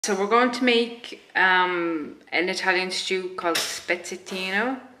So we're going to make an Italian stew called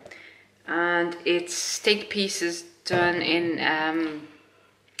Spezzatino, and it's steak pieces done in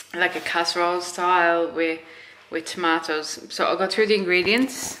like a casserole style with tomatoes. So I'll go through the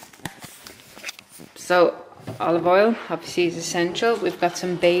ingredients. So olive oil obviously is essential. We've got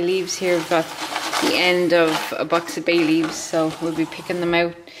some bay leaves here. We've got the end of a box of bay leaves, so we'll be picking them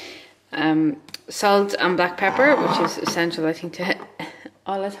out. Salt and black pepper, which is essential, I think, to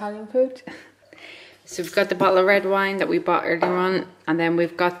all Italian food. So we've got the bottle of red wine that we bought earlier on, and then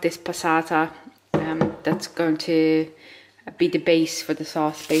we've got this passata that's going to be the base for the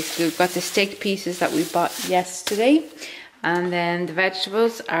sauce. Basically, we've got the steak pieces that we bought yesterday, and then the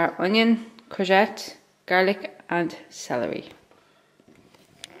vegetables are onion, courgette, garlic and celery.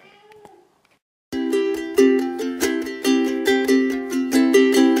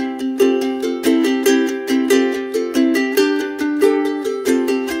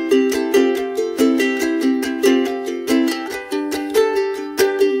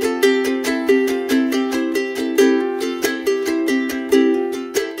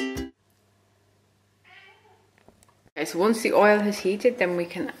 So once the oil has heated, then we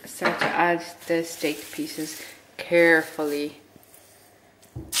can start to add the steak pieces carefully.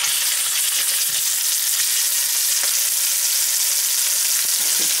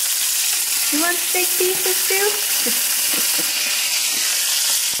 You want steak pieces too?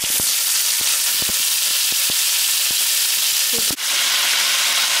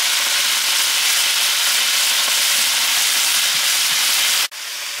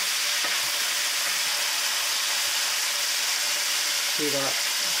 See that?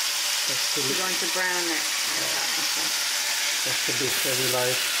 You're going to brown it. Yeah. That's a bit very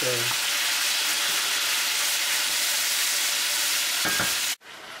light.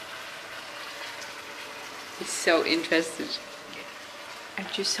 He's so interested.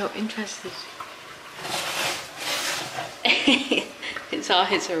 Aren't you so interested? His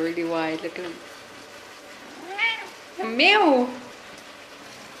eyes are really wide. Look at him. Meow.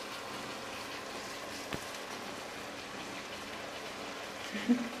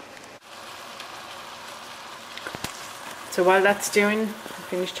 So while that's doing,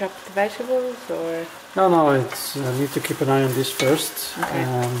 finish chopping the vegetables, or? No, it's I need to keep an eye on this first. Okay.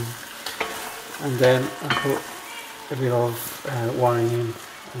 And then I put a bit of wine in,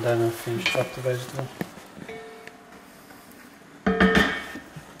 and then I finish chop the vegetable.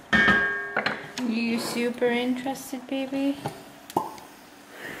 You super interested, baby?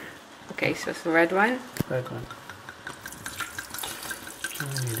 Okay, so it's the red wine. Red wine.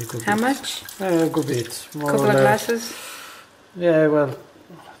 Really good. How much? A good bit. More Couple of glasses? Yeah, well,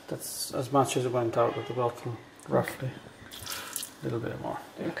 that's as much as it went out of the bottle, roughly. A little bit more.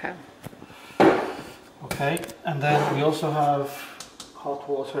 Yeah. Okay. Okay, and then we also have hot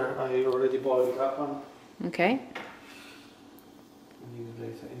water. I already boiled that one. Okay. I'll use it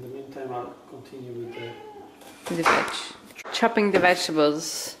later. In the meantime, I'll continue with The veg. Chopping the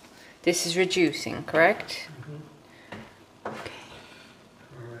vegetables. This is reducing, correct? Mm-hmm. Okay.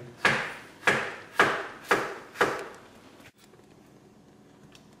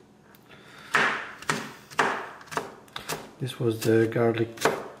 This was the garlic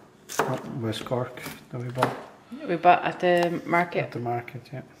West Cork that we bought. We bought at the market. At the market,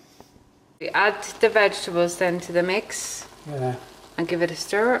 yeah. We add the vegetables then to the mix. Yeah. And give it a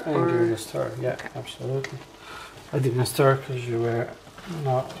stir? And give it a stir, yeah, okay. Absolutely. I didn't stir because you were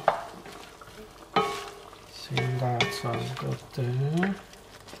not seeing that, so I've got there.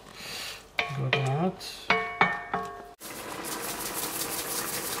 Got that.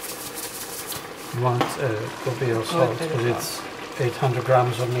 You want a bit of salt because it's 800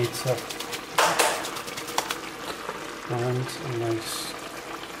 grams of meat, so. And a nice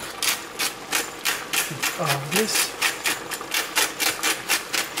bit of this.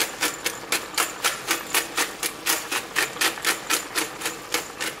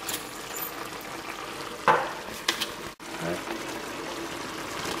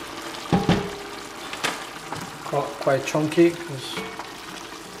 Quite chunky because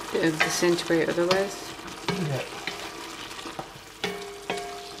it would disintegrate otherwise. Yeah.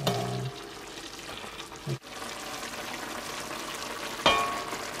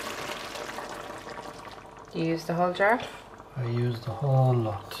 You use the whole jar? I used the whole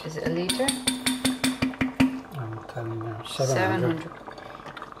lot. Is it a litre? I'm telling you,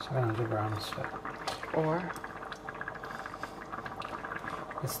 700 grams. Yeah. Or?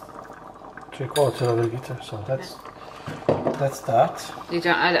 It's 3/4 of a litre, so that's that. You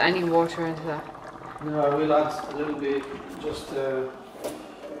don't add any water into that? No, I will add a little bit just to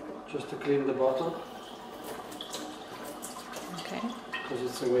clean the bottle. Okay. Because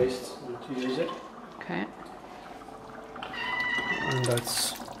it's a waste not to use it. Okay. And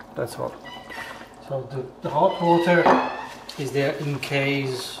that's all. So the hot water is there in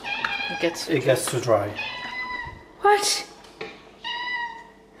case it gets too dry. What?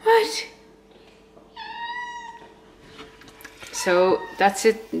 What? So that's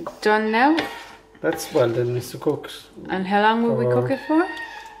it done now? That's well, then needs to cook. And how long will we cook it for?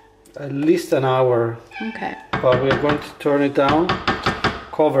 At least an hour. Okay. But we're going to turn it down,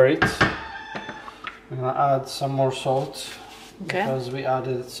 cover it. I'm gonna add some more salt because we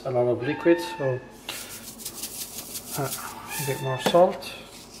added a lot of liquid, so a bit more salt.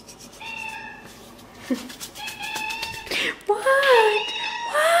 What?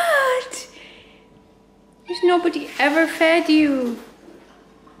 What? Has nobody ever fed you?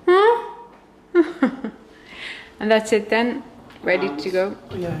 Huh? And that's it then? Ready to go?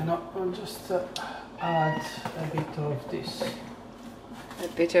 Yeah, no, I'll just add a bit of this. A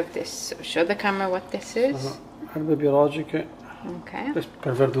bit of this. So show the camera what this is. Erbe biologiche. Okay.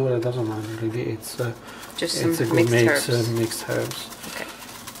 Per verdure doesn't matter really. It's just it's some a good mixed herbs. Mixed herbs. Okay.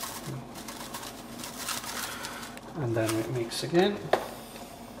 And then we mix again.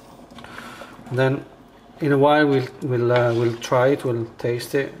 And then in a while we'll try it. We'll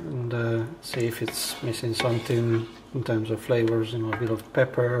taste it and see if it's missing something in terms of flavors. You know, a bit of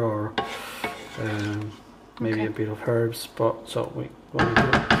pepper or maybe a bit of herbs. But so what we do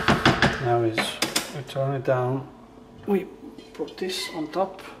now is we turn it down. We put this on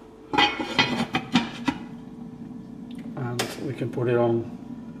top, and we can put it on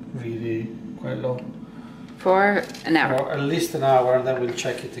really quite low For an hour. for at least an hour, and then we'll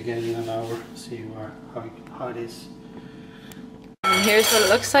check it again in an hour, see how it is. And here's what it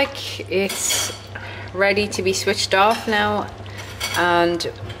looks like. It's ready to be switched off now, and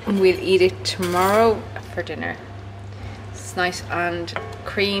we'll eat it tomorrow for dinner. It's nice and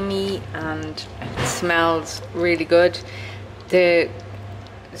creamy and it smells really good. The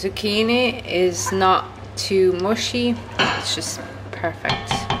zucchini is not too mushy, it's just perfect.